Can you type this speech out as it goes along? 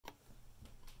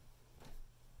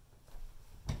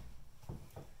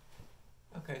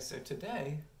So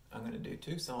today I'm going to do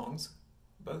two songs,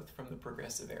 both from the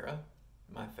Progressive Era,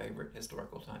 my favorite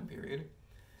historical time period.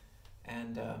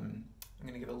 And I'm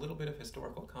going to give a little bit of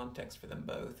historical context for them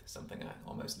both, something I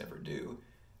almost never do,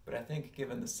 but I think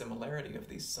given the similarity of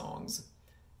these songs,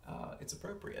 it's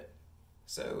appropriate.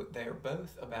 So they are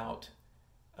both about,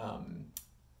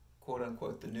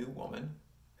 quote-unquote, the new woman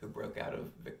who broke out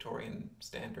of Victorian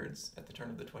standards at the turn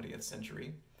of the 20th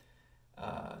century.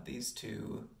 These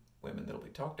two women that will be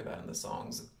talked about in the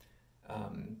songs,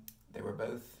 they were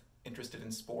both interested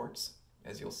in sports,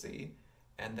 as you'll see,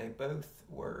 and they both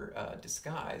were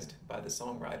disguised by the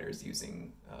songwriters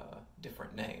using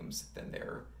different names than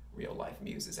their real-life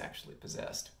muses actually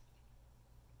possessed.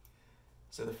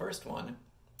 So the first one,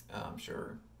 I'm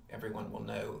sure everyone will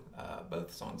know,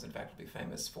 both songs in fact will be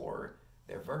famous for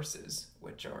their verses,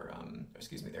 which are,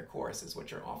 their choruses,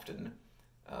 which are often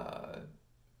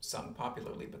sung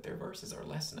popularly, but their verses are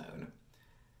less known.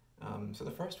 So the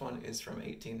first one is from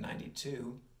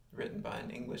 1892, written by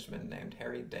an Englishman named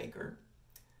Harry Dacre,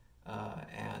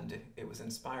 and it was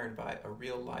inspired by a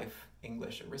real-life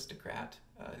English aristocrat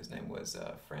whose name was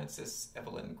Frances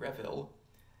Evelyn Greville,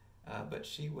 but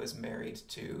she was married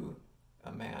to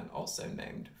a man also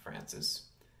named Francis,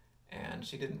 and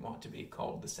she didn't want to be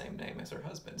called the same name as her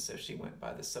husband, so she went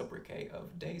by the sobriquet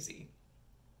of Daisy.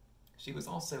 She was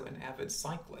also an avid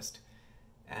cyclist,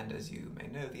 and as you may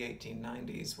know, the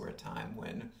 1890s were a time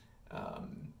when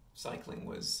cycling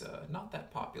was not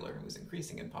that popular. It was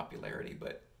increasing in popularity,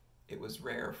 but it was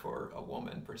rare for a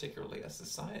woman, particularly a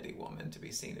society woman, to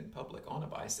be seen in public on a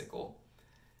bicycle.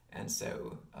 And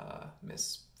so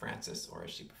Miss Frances, or as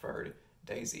she preferred,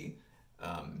 Daisy,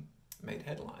 made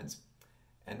headlines.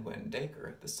 And when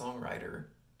Dacre, the songwriter,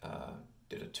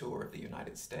 did a tour of the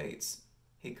United States,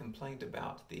 he complained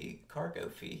about the cargo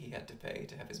fee he had to pay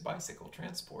to have his bicycle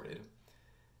transported.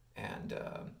 And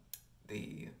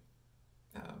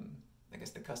I guess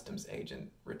the customs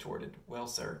agent retorted, "Well,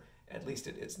 sir, at least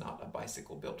it is not a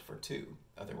bicycle built for two.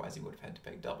 Otherwise, he would have had to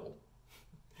pay double."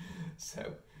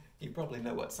 So you probably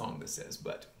know what song this is,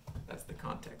 but that's the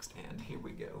context, and here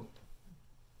we go.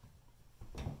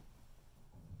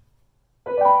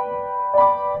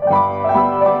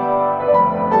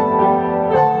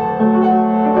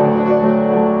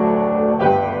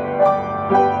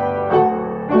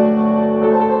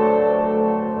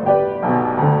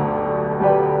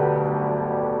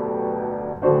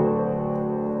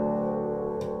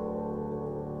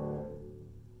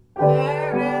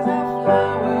 There is a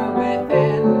flower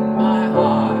within my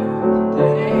heart,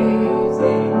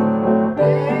 Daisy,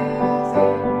 Daisy.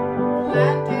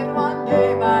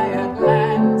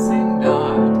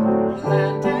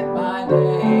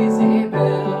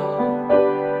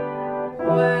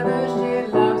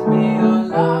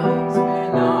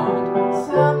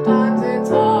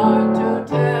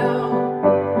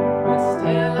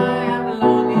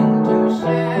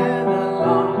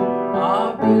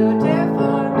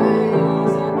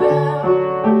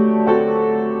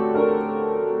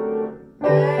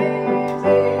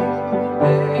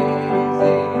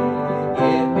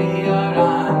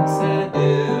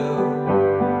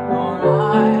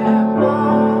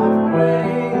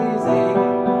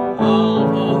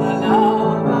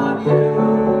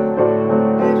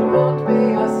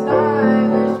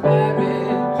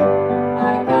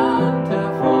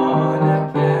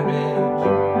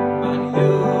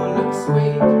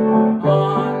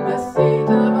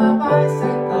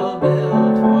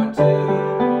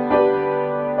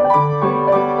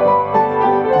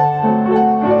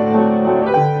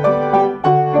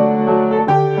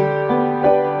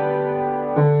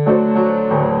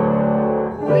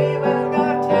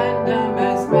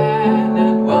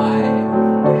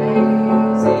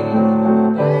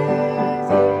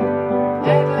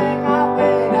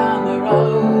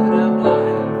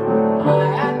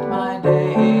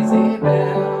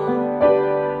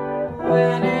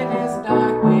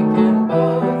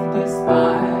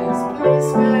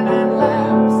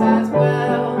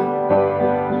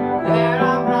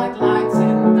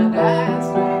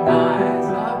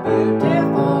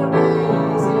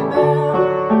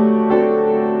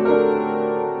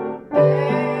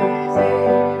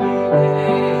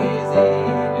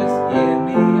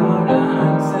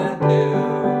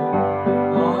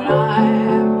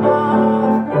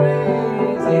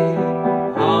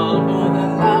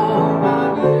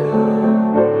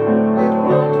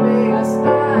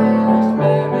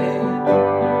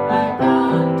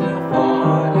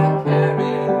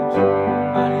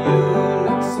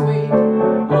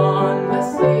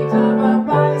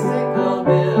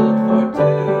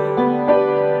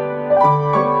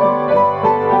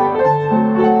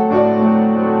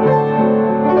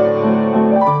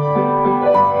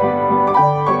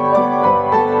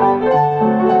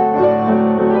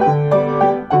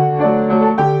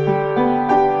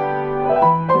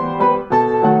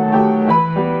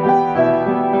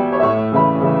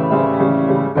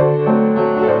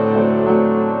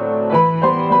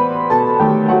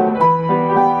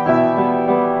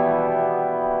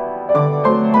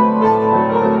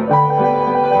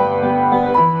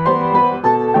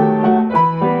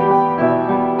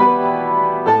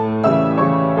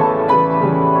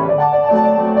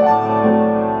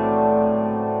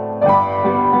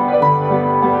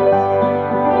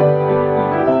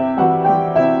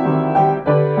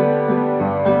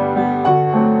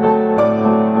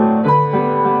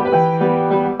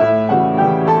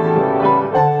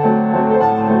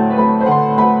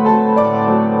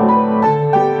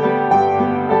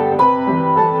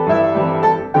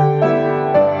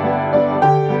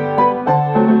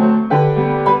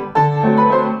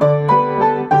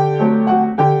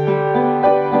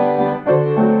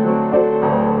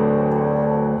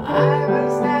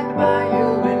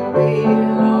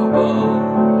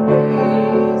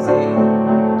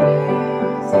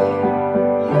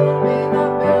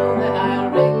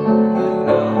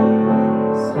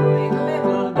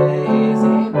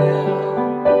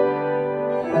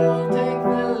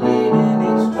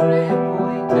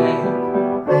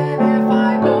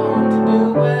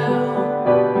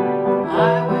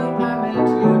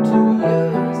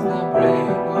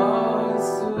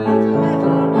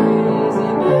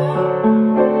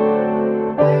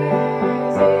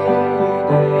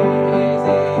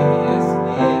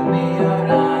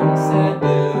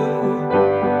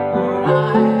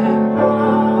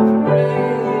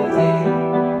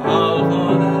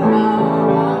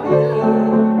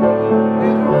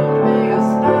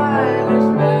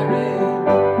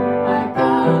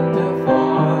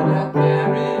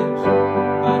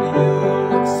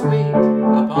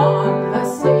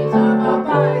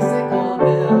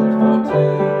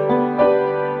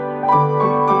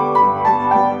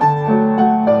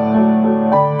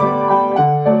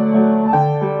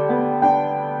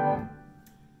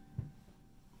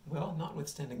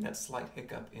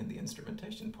 up in the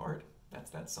instrumentation part.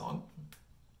 That's that song.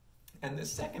 And the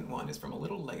second one is from a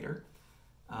little later.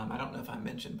 I don't know if I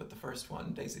mentioned, but the first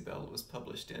one, Daisy Bell, was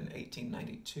published in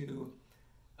 1892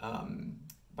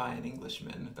 by an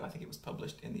Englishman, though I think it was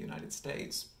published in the United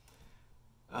States.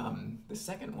 The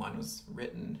second one was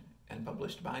written and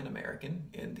published by an American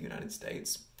in the United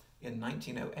States in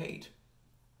 1908.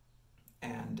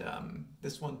 And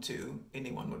this one, too,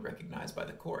 anyone would recognize by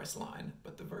the chorus line,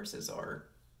 but the verses are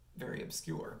very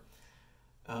obscure.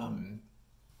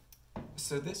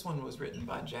 So this one was written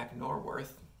by Jack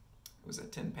Norworth, who was a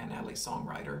Tin Pan Alley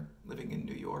songwriter living in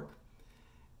New York.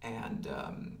 And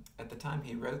at the time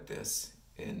he wrote this,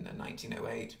 in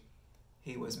 1908,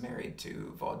 he was married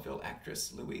to vaudeville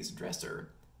actress Louise Dresser,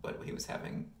 but he was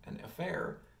having an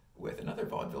affair with another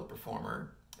vaudeville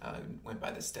performer who went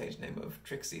by the stage name of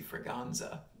Trixie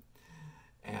Fraganza.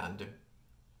 And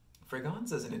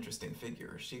Fraganza is an interesting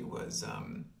figure. She was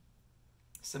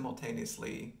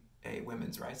simultaneously a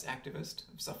women's rights activist,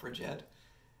 suffragette.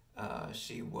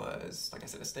 She was, like I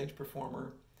said, a stage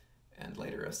performer and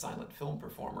later a silent film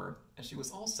performer, and she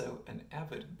was also an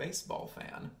avid baseball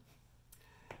fan.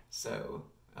 So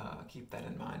keep that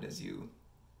in mind as you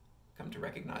come to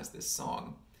recognize this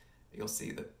song. You'll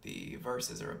see that the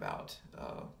verses are about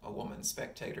a woman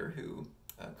spectator who,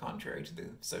 contrary to the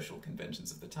social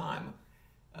conventions of the time,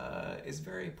 is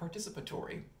very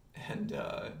participatory and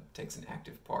takes an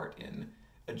active part in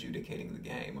adjudicating the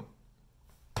game.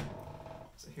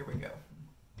 So here we go.